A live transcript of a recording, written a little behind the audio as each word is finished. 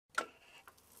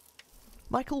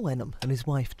Michael Wenham and his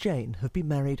wife Jane have been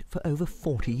married for over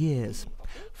 40 years.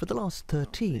 For the last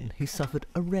 13, he's suffered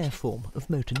a rare form of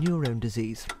motor neurone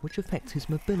disease, which affects his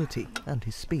mobility and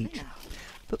his speech.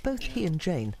 But both he and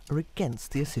Jane are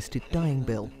against the assisted dying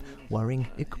bill, worrying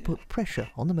it could put pressure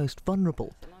on the most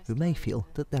vulnerable, who may feel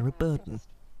that they're a burden.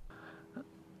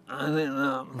 I think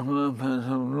the purpose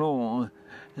of law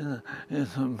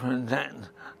is to protect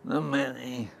the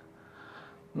many,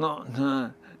 not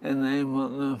to enable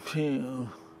the few.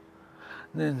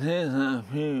 This is a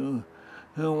few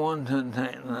who want to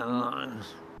take their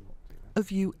lives. A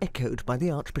view echoed by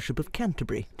the Archbishop of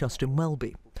Canterbury, Justin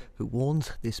Welby, who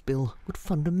warns this bill would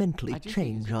fundamentally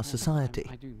change our society.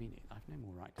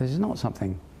 This is not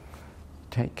something to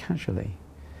take casually,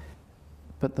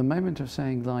 but the moment of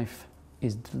saying life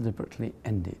is deliberately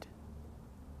ended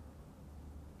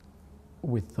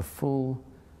with the full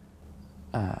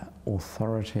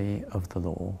authority of the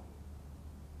law,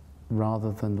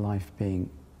 rather than life being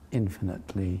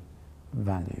infinitely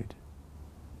valued,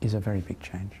 is a very big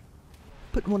change.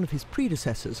 But one of his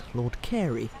predecessors, Lord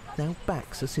Carey, now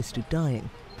backs assisted dying.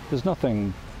 There's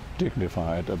nothing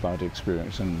dignified about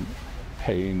experiencing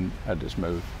pain at its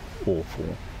most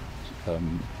awful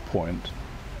point.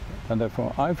 And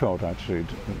therefore I felt actually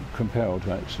compelled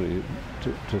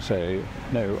to say,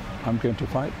 no, I'm going to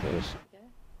fight this.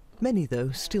 Many, though,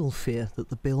 still fear that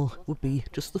the bill would be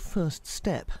just the first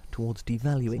step towards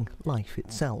devaluing life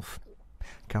itself.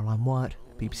 Caroline Wyatt,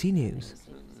 BBC News.